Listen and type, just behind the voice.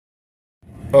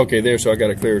Okay, there, so I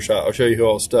got a clearer shot. I'll show you who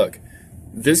all stuck.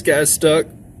 This guy's stuck.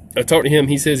 I talked to him.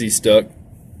 He says he's stuck.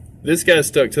 This guy's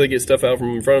stuck till they get stuff out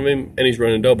from in front of him, and he's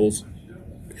running doubles.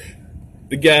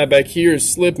 The guy back here is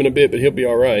slipping a bit, but he'll be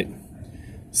all right.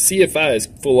 CFI is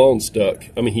full-on stuck.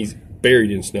 I mean, he's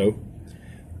buried in snow.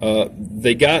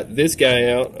 They got this guy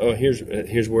out. Oh,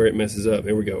 here's where it messes up.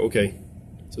 Here we go. Okay,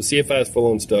 so CFI is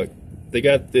full-on stuck. They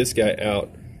got this guy out.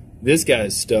 This guy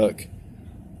is stuck.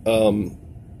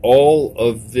 All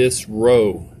of this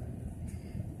row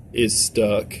is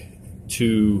stuck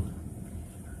to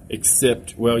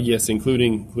except, well, yes,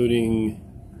 including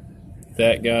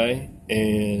that guy,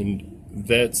 and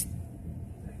that's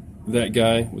that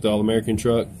guy with the All-American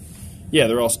truck. Yeah,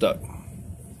 they're all stuck.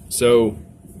 So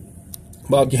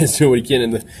Bob Gann's doing what he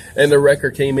can, and the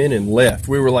wrecker came in and left.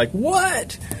 We were like,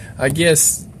 what? I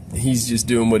guess he's just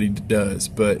doing what he does.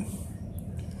 But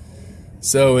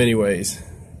so anyways,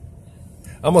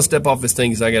 I'm gonna step off this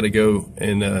thing because I gotta go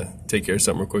and take care of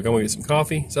something real quick. I'm gonna get some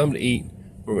coffee, something to eat.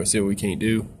 We're gonna see what we can't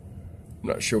do. I'm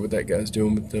not sure what that guy's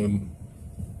doing with the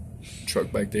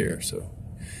truck back there. So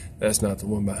that's not the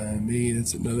one behind me.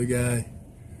 That's another guy.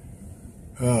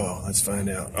 Oh, let's find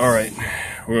out. All right,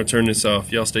 we're gonna turn this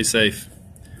off. Y'all stay safe.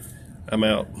 I'm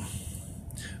out.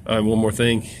 One more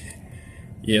thing.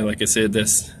 Yeah, like I said,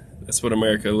 that's what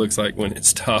America looks like when it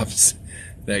stops.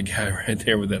 That guy right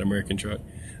there with that American truck.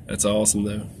 That's awesome,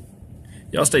 though.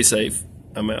 Y'all stay safe.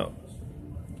 I'm out.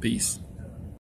 Peace.